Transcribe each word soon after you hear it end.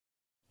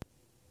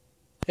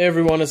Hey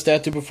everyone, it's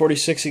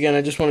DatDuba46 again.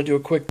 I just want to do a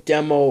quick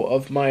demo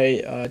of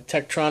my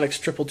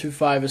Tektronix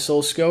 2225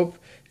 oscilloscope.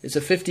 It's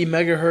a 50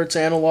 megahertz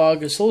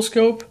analog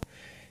oscilloscope,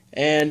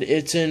 and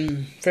it's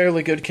in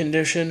fairly good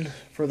condition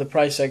for the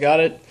price I got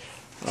it.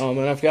 And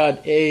I've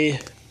got a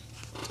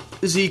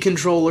Z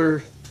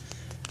controller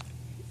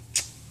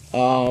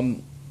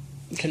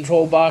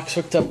control box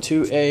hooked up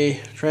to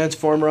a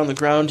transformer on the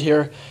ground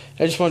here.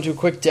 I just want to do a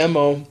quick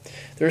demo.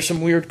 There's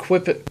some weird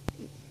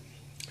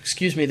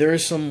there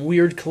is some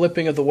weird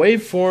clipping of the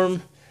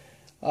waveform,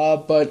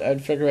 but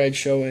I'd figure I'd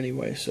show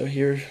anyway. So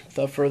here,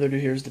 without further ado,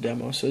 here's the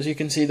demo. So as you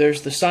can see,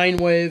 there's the sine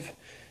wave.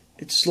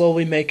 It's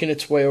slowly making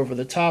its way over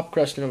the top,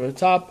 cresting over the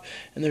top,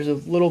 and there's a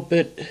little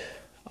bit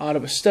out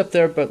of a step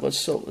there, but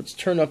let's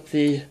turn up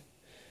the.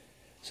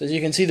 So as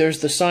you can see, there's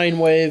the sine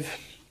wave.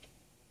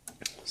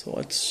 So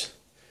let's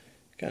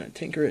kind of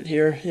tinker it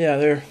here. Yeah,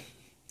 there.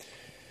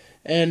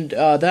 And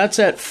that's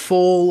at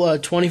full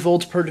 20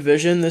 volts per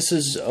division. This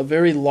is a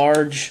very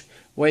large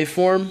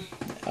waveform,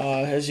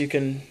 as you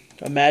can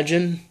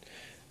imagine.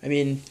 I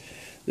mean,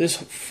 this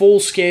full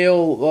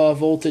scale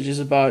voltage is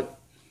about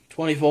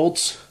 20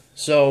 volts,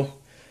 so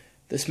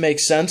this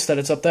makes sense that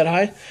it's up that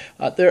high.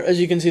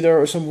 As you can see,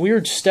 there are some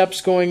weird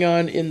steps going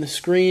on in the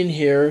screen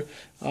here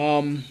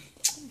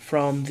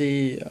from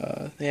the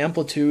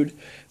amplitude,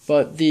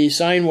 but the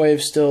sine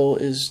wave still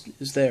is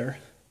there.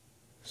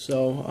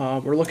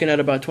 So we're looking at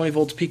about 20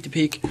 volts peak to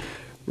peak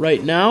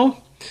right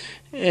now,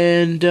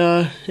 and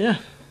yeah,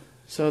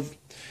 so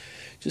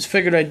just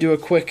figured I'd do a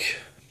quick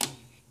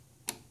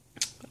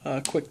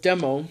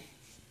demo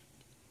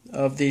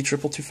of the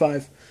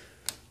 2225.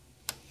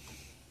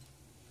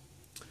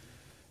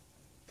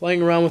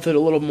 Playing around with it a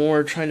little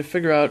more, trying to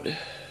figure out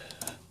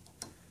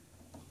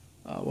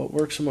what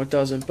works and what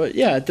doesn't. But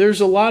yeah, there's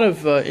a lot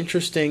of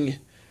interesting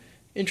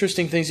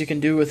things you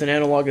can do with an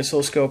analog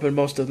oscilloscope, and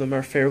most of them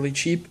are fairly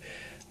cheap.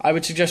 I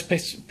would suggest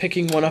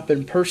picking one up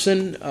in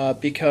person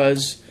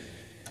because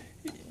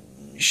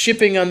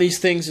shipping on these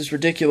things is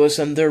ridiculous,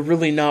 and they're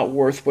really not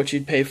worth what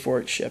you'd pay for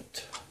it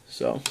shipped.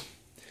 So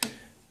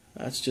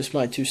that's just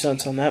my 2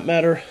 cents on that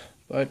matter.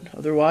 But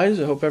otherwise,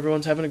 I hope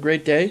everyone's having a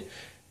great day,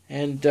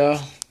 and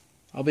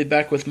I'll be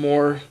back with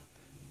more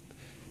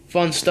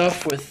fun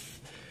stuff.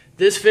 With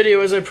this video,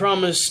 as I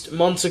promised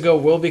months ago,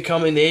 will be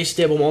coming the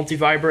A-stable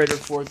multi-vibrator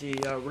for the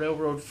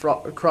railroad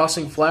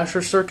crossing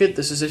flasher circuit.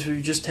 This is if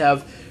you just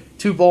have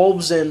 2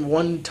 bulbs and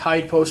 1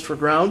 tied post for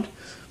ground.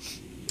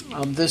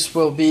 This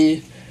will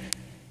be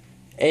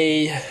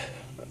a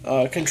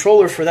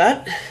controller for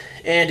that,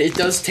 and it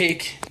does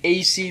take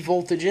AC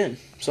voltage in.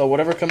 So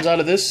whatever comes out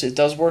of this, it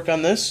does work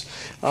on this.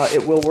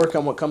 It will work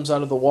on what comes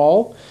out of the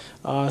wall.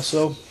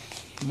 So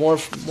more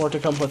to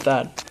come with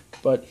that.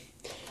 But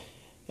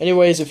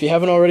anyways, if you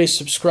haven't already,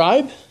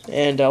 subscribe,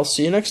 and I'll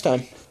see you next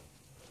time.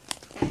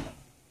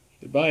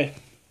 Goodbye.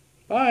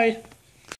 Bye.